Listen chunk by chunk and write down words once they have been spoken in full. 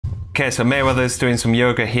Okay, so Mayweather's doing some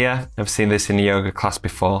yoga here. I've seen this in a yoga class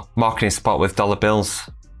before. Marketing spot with dollar bills.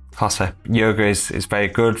 Classic. Yoga is very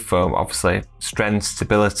good for obviously strength,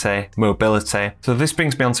 stability, mobility. So this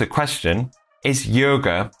brings me on to a question. Is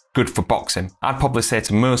yoga good for boxing? I'd probably say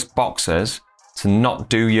to most boxers to not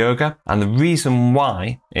do yoga. And the reason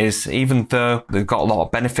why is even though they've got a lot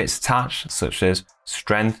of benefits attached, such as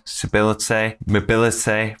strength, stability,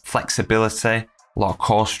 mobility, flexibility, a lot of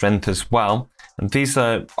core strength as well. And these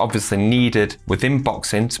are obviously needed within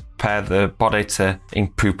boxing to prepare the body to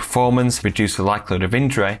improve performance, reduce the likelihood of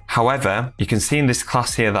injury. However, you can see in this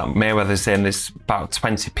class here that Mayweather's in, there's about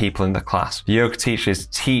 20 people in the class. The yoga teacher is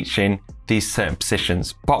teaching these certain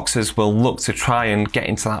positions. Boxers will look to try and get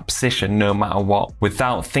into that position no matter what,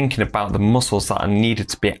 without thinking about the muscles that are needed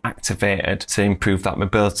to be activated to improve that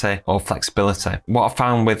mobility or flexibility. What I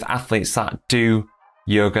found with athletes that do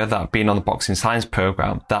yoga, that have been on the Boxing Science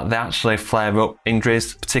program, that they actually flare up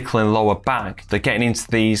injuries, particularly in lower back. They're getting into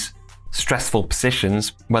these stressful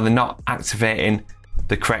positions where they're not activating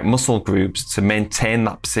the correct muscle groups to maintain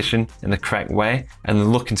that position in the correct way, and they're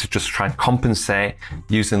looking to just try and compensate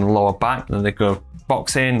using the lower back. Then they go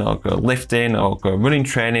boxing or go lifting or go running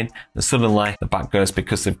training, and suddenly the back goes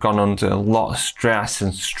because they've gone under a lot of stress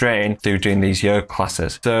and strain through doing these yoga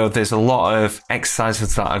classes. So there's a lot of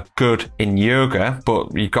exercises that are good in yoga,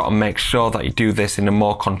 but you've got to make sure that you do this in a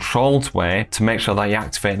more controlled way to make sure that you're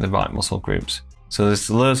activating the right muscle groups. So there's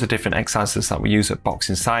loads of different exercises that we use at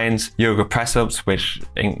Boxing Science. Yoga press-ups, which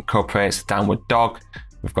incorporates downward dog.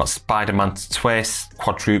 We've got Spider-Man twists,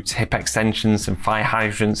 quadruped hip extensions and fire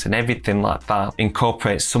hydrants and everything like that.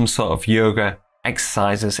 Incorporates some sort of yoga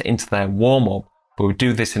exercises into their warm-up, but we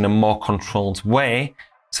do this in a more controlled way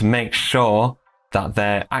to make sure that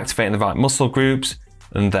they're activating the right muscle groups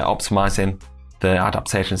and they're optimizing the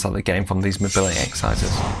adaptations that they're getting from these mobility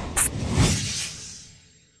exercises.